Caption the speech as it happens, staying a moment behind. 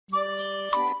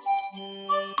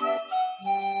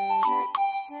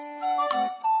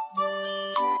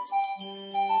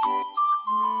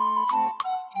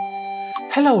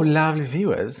Hello lovely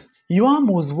viewers, you are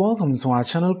most welcome to our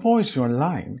channel Poetry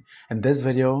Online. In this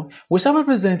video, we shall be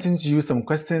presenting to you some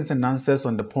questions and answers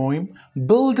on the poem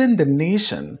Building the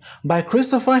Nation by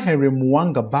Christopher Henry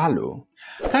Mwanga Barlow.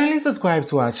 Kindly subscribe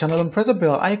to our channel and press the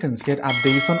bell icon to get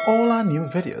updates on all our new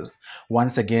videos.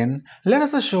 Once again, let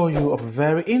us assure you of a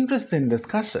very interesting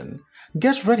discussion.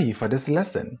 Get ready for this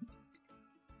lesson.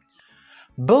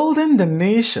 Building the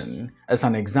Nation is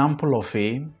an example of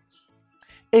A.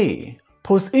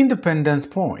 Post-independence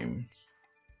poem.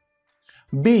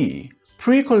 B.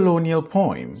 Pre-colonial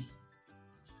poem.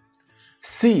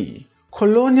 C.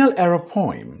 Colonial era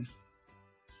poem.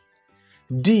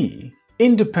 D.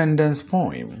 Independence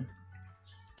poem.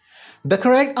 The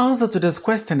correct answer to this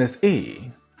question is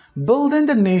A. Building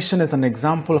the Nation is an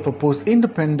example of a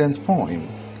post-independence poem.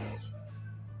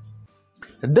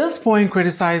 This poem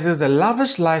criticizes the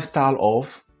lavish lifestyle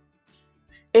of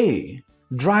A.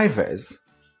 Drivers,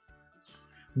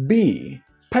 B.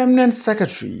 Permanent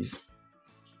secretaries,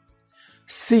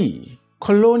 C.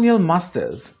 Colonial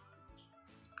masters,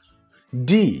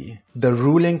 D. The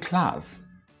ruling class.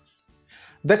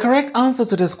 The correct answer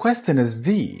to this question is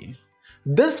D.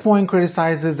 This poem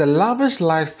criticizes the lavish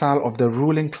lifestyle of the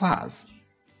ruling class.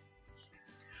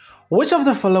 Which of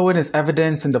the following is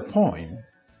evident in the poem?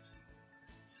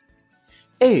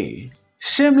 A.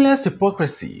 Shameless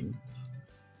hypocrisy,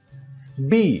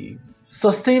 B.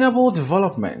 Sustainable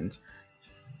development,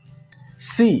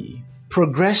 C.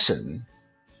 Progression,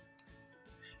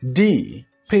 D.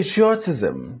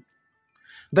 Patriotism.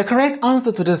 The correct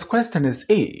answer to this question is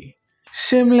A.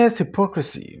 Shameless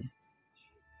hypocrisy.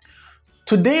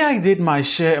 Today I did my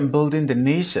share in building the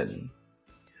nation.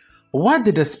 What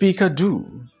did the speaker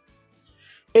do?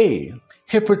 A.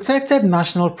 He protected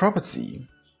national property.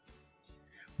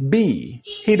 B.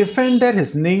 He defended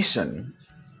his nation.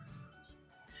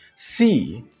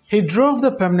 C. He drove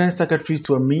the permanent secretary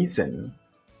to a meeting.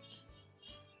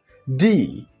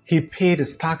 D. He paid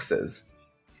his taxes.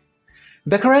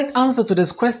 The correct answer to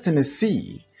this question is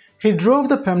C. He drove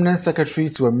the permanent secretary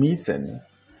to a meeting.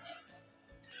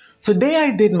 Today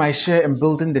I did my share in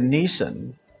building the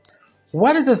nation.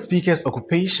 What is the speaker's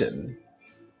occupation?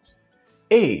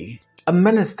 A. A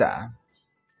minister.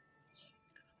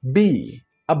 B.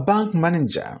 A bank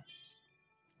manager.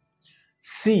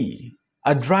 C.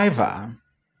 A driver.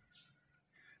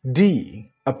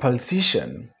 D. A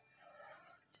politician.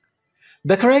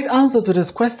 The correct answer to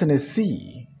this question is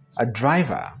C. A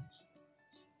driver.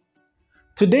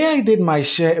 Today I did my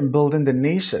share in building the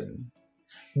nation.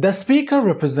 The speaker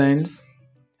represents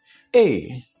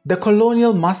A. The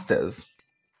colonial masters,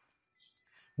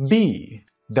 B.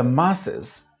 The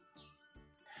masses,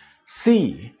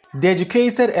 C. The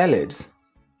educated elites,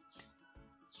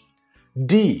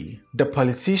 D. The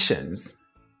politicians.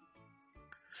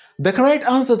 The correct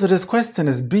answer to this question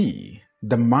is B.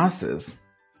 The masses.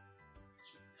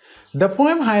 The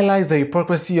poem highlights the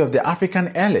hypocrisy of the African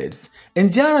elites in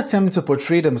their attempt to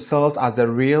portray themselves as the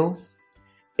real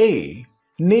A.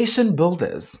 Nation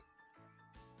builders,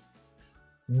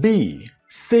 B.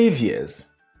 Saviors,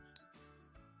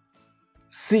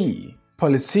 C.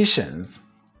 Politicians,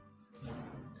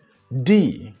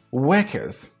 D.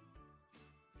 Workers.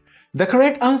 The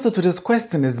correct answer to this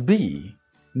question is B.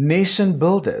 Nation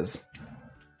builders.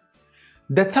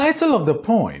 The title of the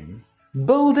poem,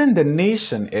 Building the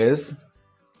Nation, is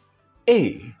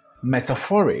A.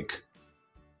 Metaphoric,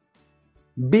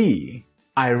 B.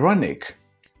 Ironic,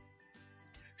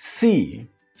 C.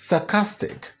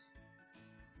 Sarcastic,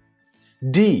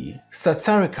 D.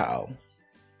 Satirical.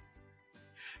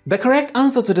 The correct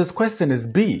answer to this question is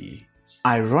B.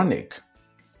 Ironic.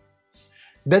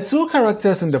 The two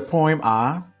characters in the poem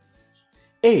are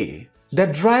A. The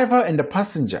driver and the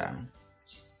passenger,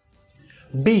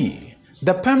 B.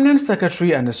 The permanent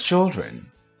secretary and his children,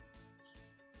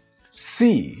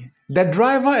 C. The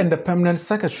driver and the permanent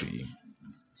secretary,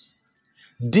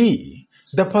 D.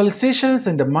 The politicians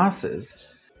and the masses.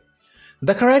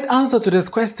 The correct answer to this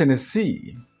question is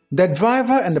C. The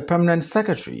driver and the permanent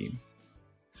secretary.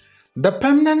 The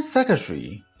permanent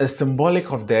secretary is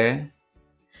symbolic of the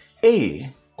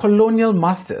A. Colonial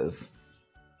masters,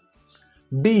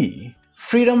 B.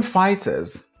 Freedom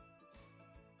fighters,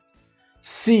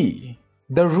 C.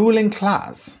 The ruling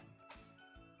class,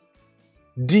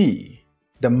 D.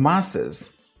 The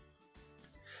masses.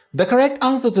 The correct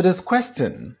answer to this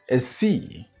question is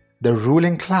C. The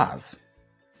ruling class.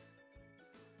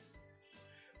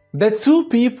 The two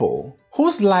people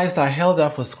whose lives are held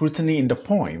up for scrutiny in the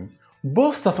poem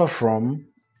both suffer from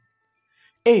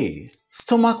A.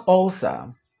 Stomach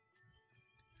ulcer,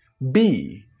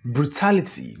 B.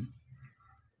 Brutality,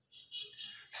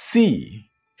 C.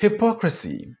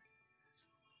 Hypocrisy.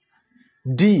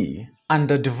 D.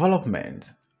 Underdevelopment.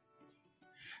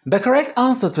 The correct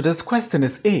answer to this question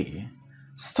is A.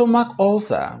 Stomach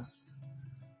ulcer.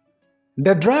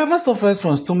 The driver suffers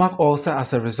from stomach ulcer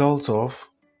as a result of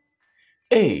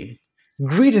A.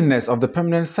 Greediness of the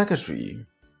permanent secretary.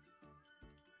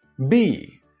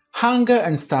 B. Hunger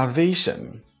and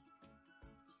starvation.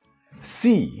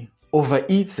 C.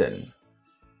 Overeating.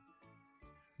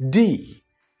 D.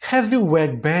 Heavy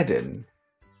work burden.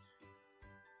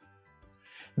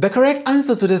 The correct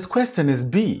answer to this question is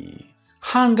B.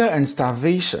 Hunger and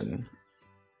starvation.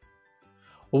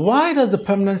 Why does the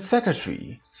permanent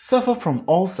secretary suffer from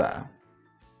ulcer?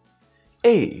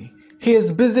 A. He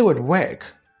is busy with work.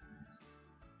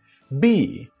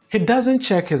 B. He doesn't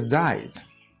check his diet.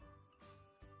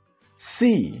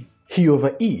 C. He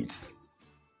overeats.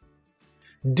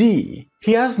 D.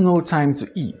 He has no time to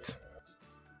eat.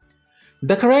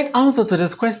 The correct answer to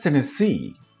this question is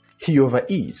C. He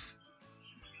overeats.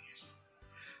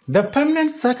 The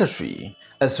permanent secretary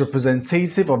is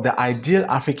representative of the ideal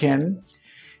African: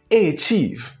 A.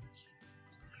 Chief.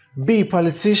 B.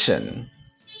 Politician.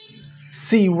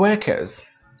 C. Workers.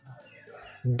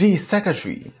 D.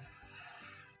 Secretary.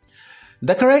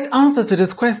 The correct answer to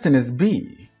this question is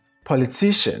B.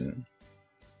 Politician.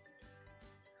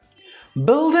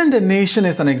 Building the nation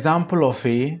is an example of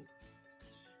A.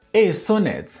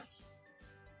 Sonnet.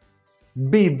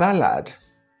 B. Ballad.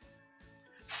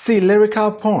 C.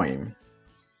 Lyrical poem.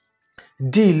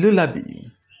 D. Lullaby.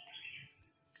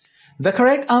 The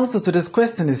correct answer to this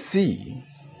question is C.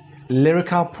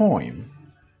 Lyrical poem.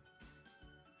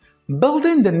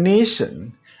 Building the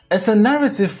nation is a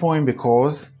narrative poem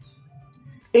because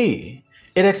A.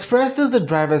 It expresses the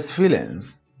driver's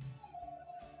feelings.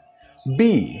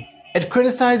 B. It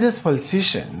criticizes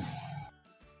politicians.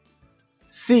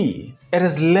 C. It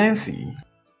is lengthy.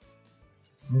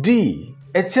 D.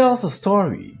 It tells a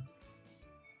story.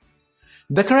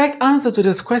 The correct answer to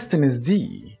this question is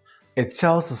D. It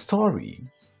tells a story.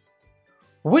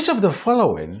 Which of the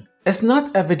following is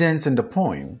not evident in the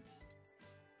poem?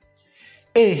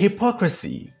 A.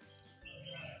 Hypocrisy.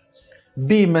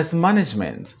 B.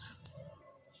 Mismanagement.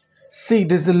 C.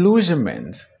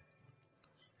 Disillusionment.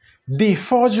 D.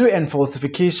 Forgery and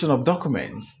falsification of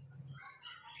documents.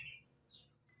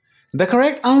 The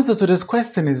correct answer to this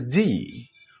question is D.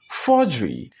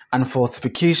 Forgery and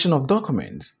falsification of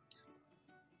documents.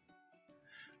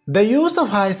 The use of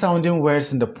high-sounding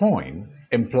words in the poem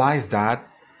implies that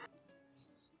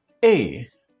A.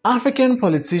 African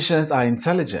politicians are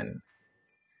intelligent.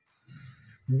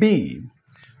 B.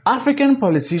 African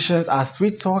politicians are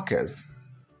sweet talkers.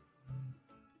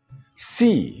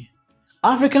 C.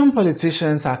 African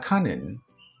politicians are cunning.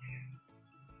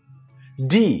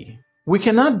 D. We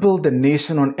cannot build the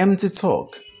nation on empty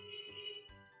talk.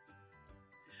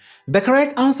 The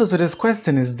correct answer to this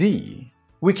question is D.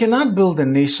 We cannot build the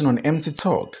nation on empty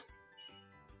talk.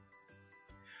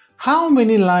 How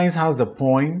many lines has the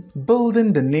poem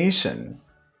Building the Nation?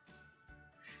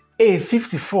 A.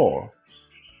 54.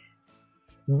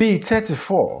 B.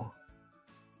 34.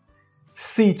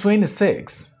 C.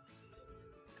 26.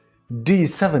 D.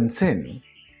 17.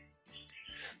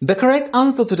 The correct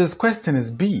answer to this question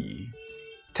is B.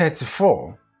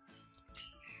 34.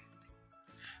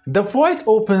 The poet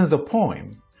opens the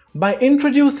poem by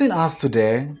introducing us to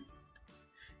the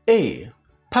A.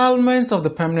 Parliament of the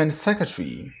Permanent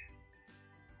Secretary.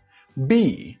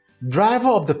 B. Driver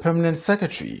of the Permanent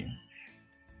Secretary.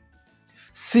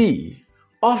 C.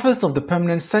 Office of the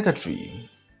Permanent Secretary.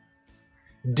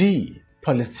 D.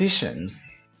 Politicians.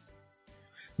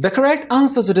 The correct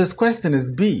answer to this question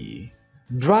is B.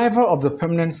 Driver of the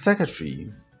Permanent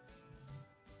Secretary.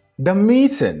 The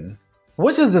meeting,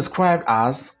 which is described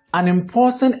as an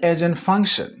important urgent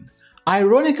function,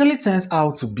 ironically turns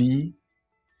out to be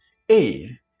A.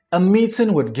 A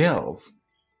meeting with girls.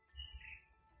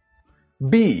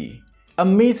 B. A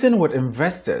meeting with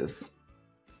investors.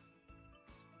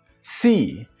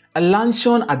 C. A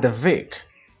luncheon at the Vic.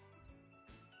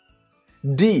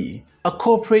 D. A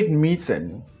corporate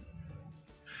meeting.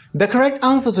 The correct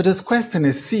answer to this question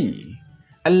is C.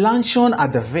 A luncheon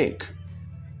at the Vic.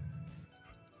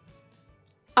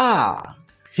 Ah,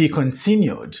 he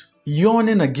continued,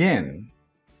 yawning again.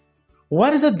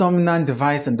 What is the dominant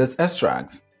device in this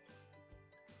extract?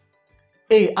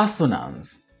 A.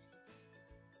 Assonance.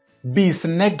 B.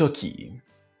 Synecdoche.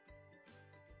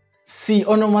 C.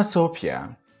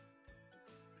 Onomatopoeia.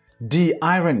 D.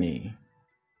 Irony.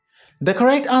 The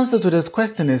correct answer to this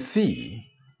question is C.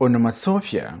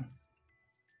 Onomatopoeia.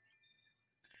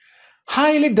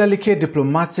 Highly delicate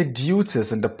diplomatic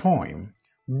duties in the poem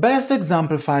best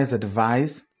exemplifies the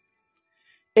device?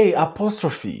 A.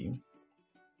 Apostrophe.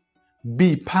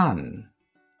 B. Pun.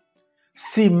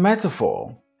 C.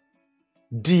 Metaphor.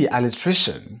 D.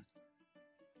 Alliteration.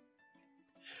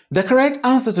 The correct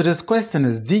answer to this question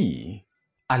is D.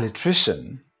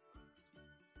 Alliteration.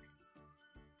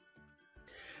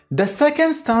 The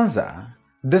second stanza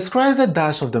describes a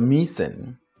dash of the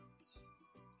meeting.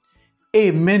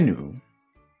 A. Menu.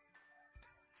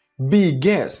 B.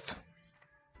 Guest.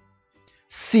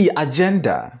 C.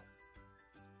 Agenda.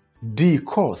 D.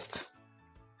 Cost.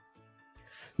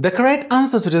 The correct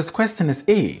answer to this question is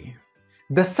A.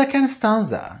 The second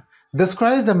stanza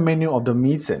describes the menu of the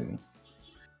meeting.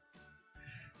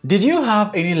 Did you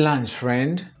have any lunch,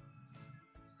 friend?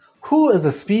 Who is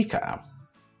the speaker?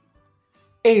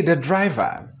 A. The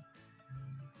driver.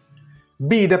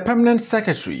 B. The permanent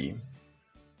secretary.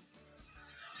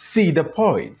 C. The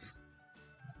poet.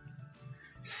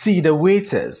 C. The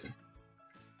waiters.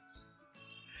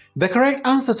 The correct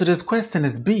answer to this question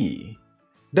is B.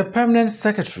 The permanent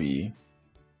secretary.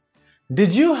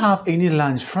 Did you have any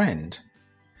lunch, friend?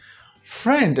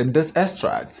 Friend in this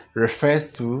extract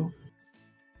refers to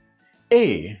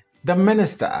A. The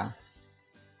minister.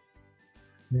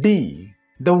 B.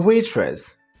 The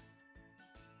waitress.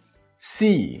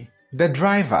 C. The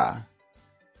driver.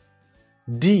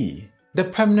 D. The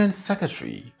permanent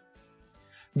secretary.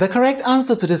 The correct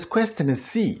answer to this question is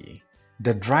C.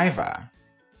 The driver.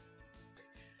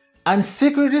 And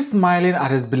secretly smiling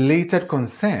at his belated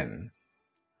concern.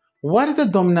 What is the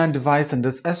dominant device in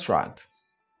this extract?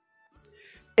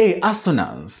 A.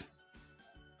 Assonance.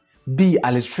 B.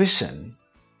 Alliteration.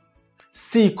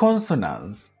 C.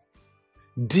 Consonance.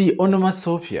 D.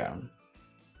 Onomatopoeia.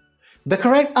 The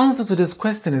correct answer to this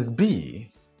question is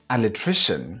B.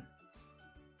 Alliteration.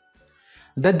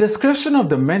 The description of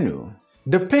the menu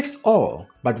depicts all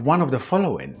but one of the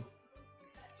following.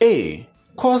 A.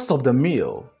 Cost of the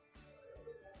meal.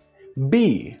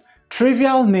 B.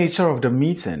 Trivial nature of the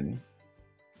meeting.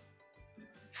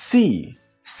 C.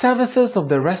 Services of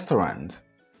the restaurant.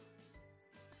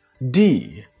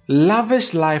 D.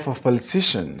 Lavish life of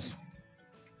politicians.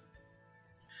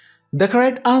 The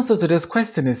correct answer to this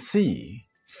question is C.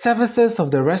 Services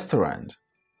of the restaurant.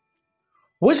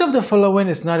 Which of the following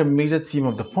is not a major theme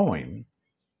of the poem?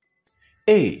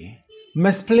 A.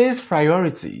 Misplaced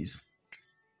priorities.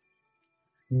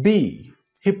 B.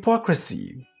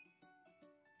 Hypocrisy.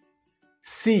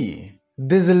 C.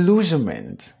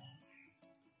 Disillusionment.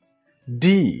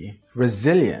 D.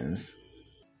 Resilience.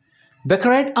 The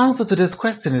correct answer to this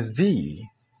question is D.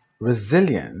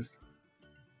 Resilience.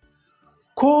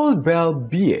 Cold bell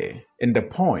beer in the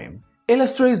poem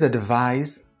illustrates the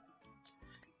device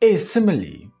A.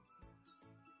 Simile.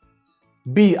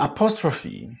 B.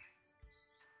 Apostrophe.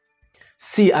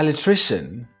 C.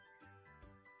 Alliteration.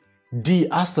 D.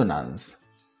 Assonance.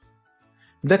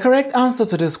 The correct answer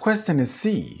to this question is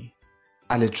C.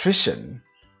 Alliteration.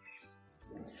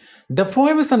 The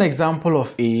poem is an example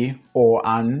of a or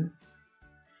an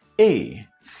A.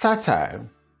 Satire.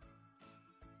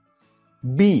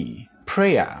 B.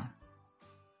 Prayer.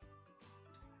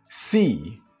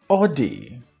 C.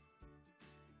 Ode.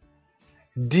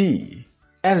 D.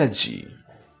 Elegy.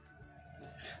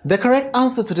 The correct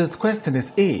answer to this question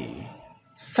is A.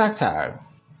 Satire.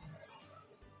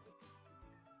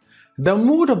 The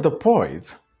mood of the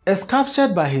poet is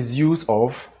captured by his use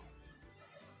of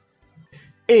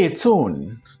A.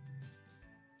 Tone.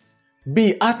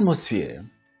 B. Atmosphere.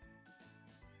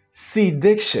 C.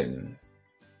 Diction.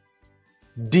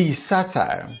 D.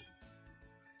 Satire.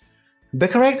 The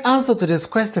correct answer to this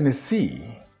question is C.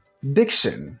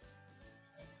 Diction.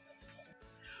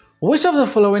 Which of the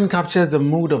following captures the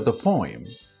mood of the poem?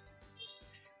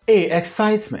 A.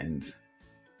 Excitement.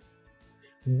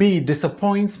 B.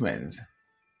 Disappointment.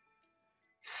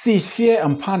 C. Fear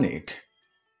and panic.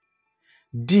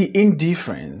 D.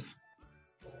 Indifference.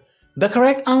 The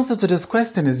correct answer to this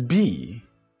question is B.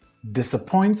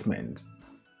 Disappointment.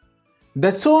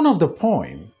 The tone of the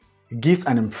poem gives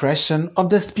an impression of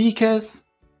the speaker's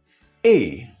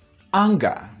A.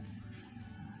 Anger.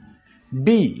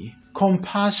 B.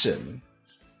 Compassion.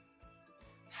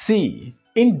 C.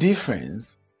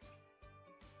 Indifference.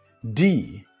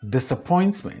 D.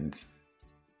 Disappointment.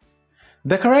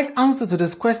 The correct answer to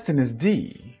this question is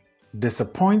D.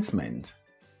 Disappointment.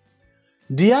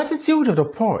 The attitude of the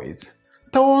poet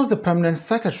towards the permanent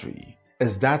secretary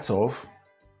is that of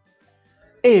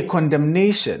A.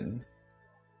 Condemnation.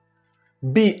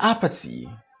 B. Apathy.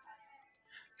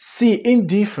 C.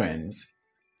 Indifference.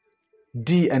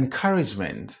 D.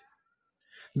 Encouragement.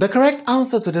 The correct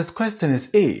answer to this question is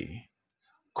A.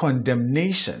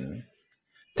 Condemnation.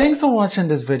 Thanks for watching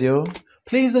this video.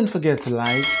 Please don't forget to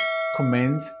like,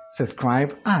 comment,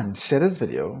 subscribe and share this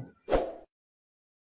video.